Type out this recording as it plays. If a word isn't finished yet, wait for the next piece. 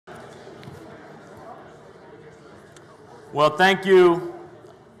Well, thank you,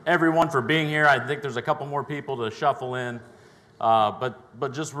 everyone, for being here. I think there's a couple more people to shuffle in,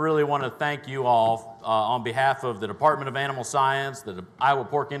 but just really want to thank you all on behalf of the Department of Animal Science, the Iowa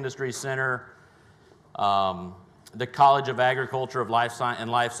Pork Industry Center, the College of Agriculture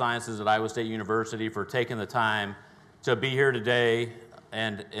and Life Sciences at Iowa State University for taking the time to be here today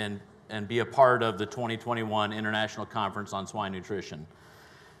and be a part of the 2021 International Conference on Swine Nutrition.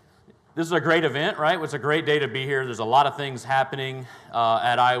 This is a great event, right? It's a great day to be here. There's a lot of things happening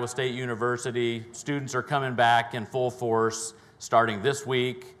at Iowa State University. Students are coming back in full force starting this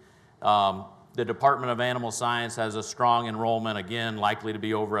week. The Department of Animal Science has a strong enrollment, again, likely to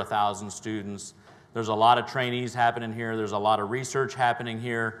be over 1,000 students. There's a lot of trainees happening here. There's a lot of research happening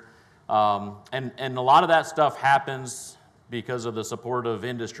here. And a lot of that stuff happens because of the support of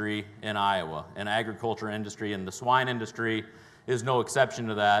industry in Iowa, and agriculture industry, and the swine industry is no exception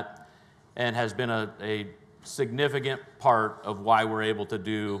to that, and has been a significant part of why we're able to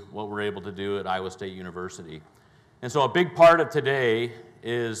do what we're able to do at Iowa State University. And so a big part of today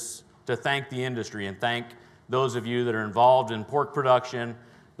is to thank the industry and thank those of you that are involved in pork production,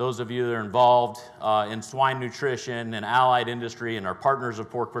 those of you that are involved in swine nutrition and allied industry and our partners of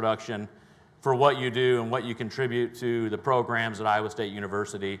pork production for what you do and what you contribute to the programs at Iowa State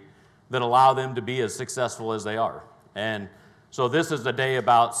University that allow them to be as successful as they are. And so this is the day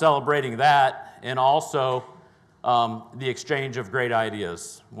about celebrating that and also the exchange of great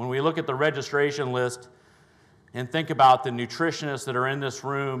ideas. When we look at the registration list and think about the nutritionists that are in this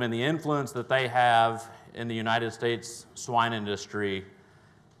room and the influence that they have in the United States swine industry,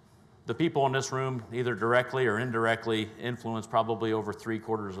 the people in this room, either directly or indirectly, influence probably over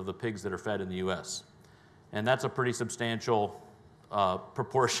 3/4 of the pigs that are fed in the U.S. And that's a pretty substantial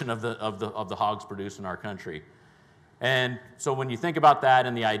proportion of the hogs produced in our country. And so when you think about that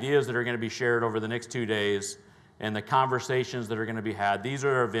and the ideas that are going to be shared over the next 2 days and the conversations that are going to be had, these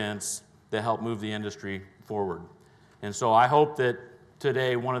are events that help move the industry forward. And so I hope that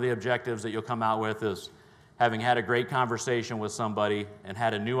today one of the objectives that you'll come out with is having had a great conversation with somebody and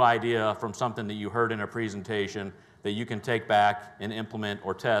had a new idea from something that you heard in a presentation that you can take back and implement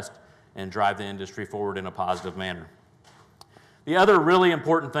or test and drive the industry forward in a positive manner. The other really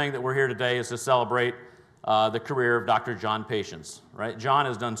important thing that we're here today is to celebrate the career of Dr. John Patience, right? John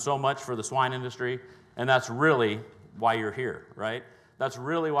has done so much for the swine industry, and that's really why you're here, right? That's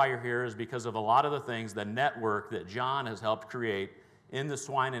really why you're here, is because of a lot of the things, the network that John has helped create in the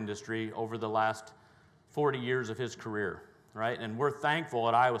swine industry over the last 40 years of his career, right? And we're thankful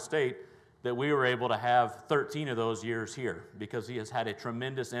at Iowa State that we were able to have 13 of those years here, because he has had a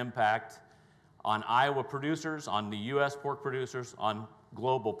tremendous impact on Iowa producers, on the U.S. pork producers, on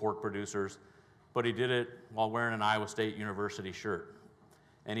global pork producers, but he did it while wearing an Iowa State University shirt.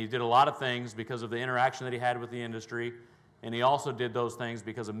 And he did a lot of things because of the interaction that he had with the industry, and he also did those things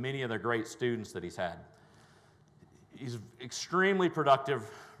because of many of the great students that he's had. He's extremely productive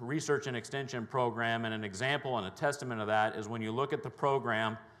research and extension program, and an example and a testament of that is when you look at the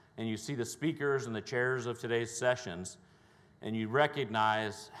program and you see the speakers and the chairs of today's sessions, and you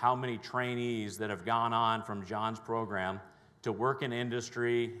recognize how many trainees that have gone on from John's program to work in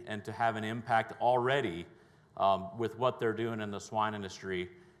industry and to have an impact already with what they're doing in the swine industry.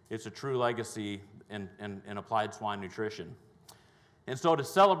 It's a true legacy in applied swine nutrition. And so to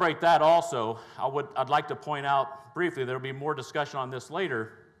celebrate that also, I'd like to point out briefly, there'll be more discussion on this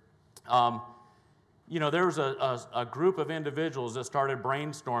later. You know, there was a group of individuals that started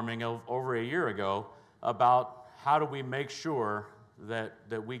brainstorming over a year ago about how do we make sure that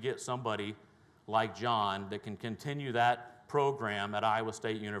we get somebody like John that can continue that program at Iowa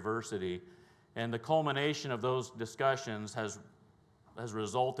State University. And the culmination of those discussions has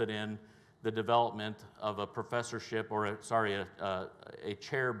resulted in the development of a professorship, or a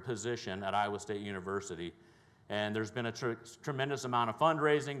chair position at Iowa State University. And there's been a tremendous amount of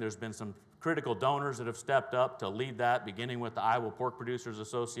fundraising. There's been some critical donors that have stepped up to lead that, beginning with the Iowa Pork Producers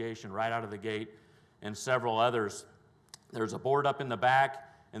Association right out of the gate, and several others. There's a board up in the back,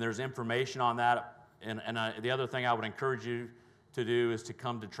 and there's information on that. And the other thing I would encourage you to do is to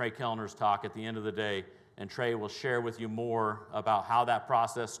come to Trey Kellner's talk at the end of the day, and Trey will share with you more about how that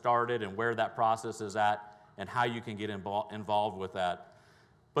process started and where that process is at and how you can get involved with that.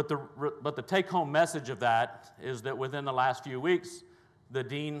 But the take-home message of that is that within the last few weeks, the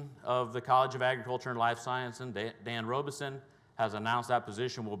Dean of the College of Agriculture and Life Sciences, Dan Robeson, has announced that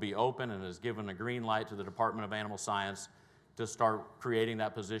position will be open and has given a green light to the Department of Animal Science to start creating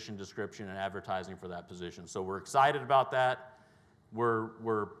that position description and advertising for that position. So we're excited about that.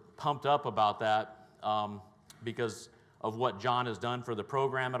 We're pumped up about that because of what John has done for the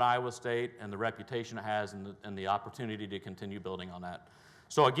program at Iowa State and the reputation it has and the opportunity to continue building on that.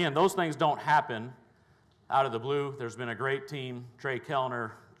 So again, those things don't happen out of the blue. There's been a great team, Trey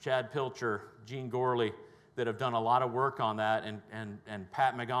Kellner, Chad Pilcher, Gene Gorley, that have done a lot of work on that, and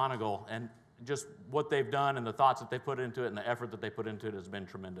Pat McGonigal, and just what they've done and the thoughts that they put into it and the effort that they put into it has been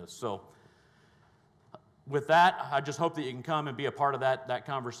tremendous. So with that, I just hope that you can come and be a part of that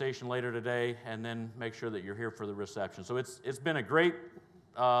conversation later today, and then make sure that you're here for the reception. So it's been a great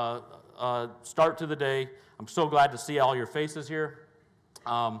start to the day. I'm so glad to see all your faces here,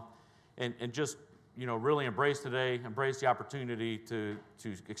 and just really embrace today, embrace the opportunity to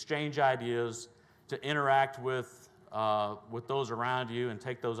exchange ideas, to interact with those around you, and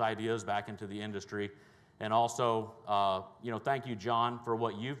take those ideas back into the industry. And also, thank you, John, for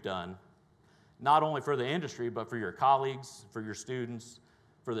what you've done, not only for the industry, but for your colleagues, for your students,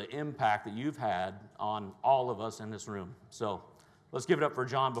 for the impact that you've had on all of us in this room. So let's give it up for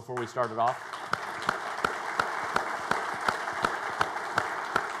John before we start it off.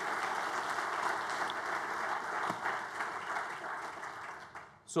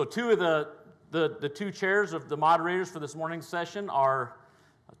 So two of the two chairs of the moderators for this morning's session are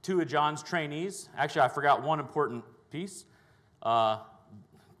two of John's trainees. Actually, I forgot one important piece.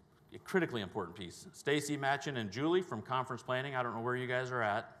 A critically important piece. Stacy Matchin and Julie from Conference Planning. I don't know where you guys are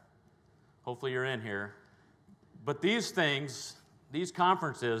at. Hopefully you're in here. But these things, these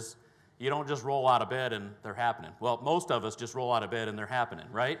conferences, you don't just roll out of bed and they're happening. Well, most of us just roll out of bed and they're happening,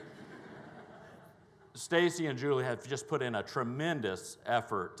 right? Stacy and Julie have just put in a tremendous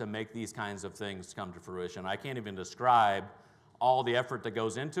effort to make these kinds of things come to fruition. I can't even describe all the effort that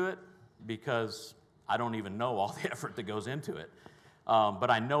goes into it, because I don't even know all the effort that goes into it. But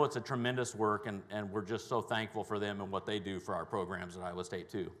I know it's a tremendous work, and we're just so thankful for them and what they do for our programs at Iowa State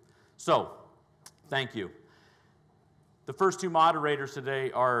too. So, thank you. The first two moderators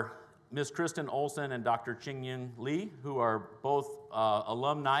today are Ms. Kristen Olson and Dr. Chingyun Lee, who are both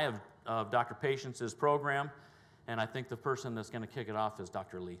alumni of Dr. Patience's program, and I think the person that's going to kick it off is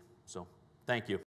Dr. Lee. So, thank you.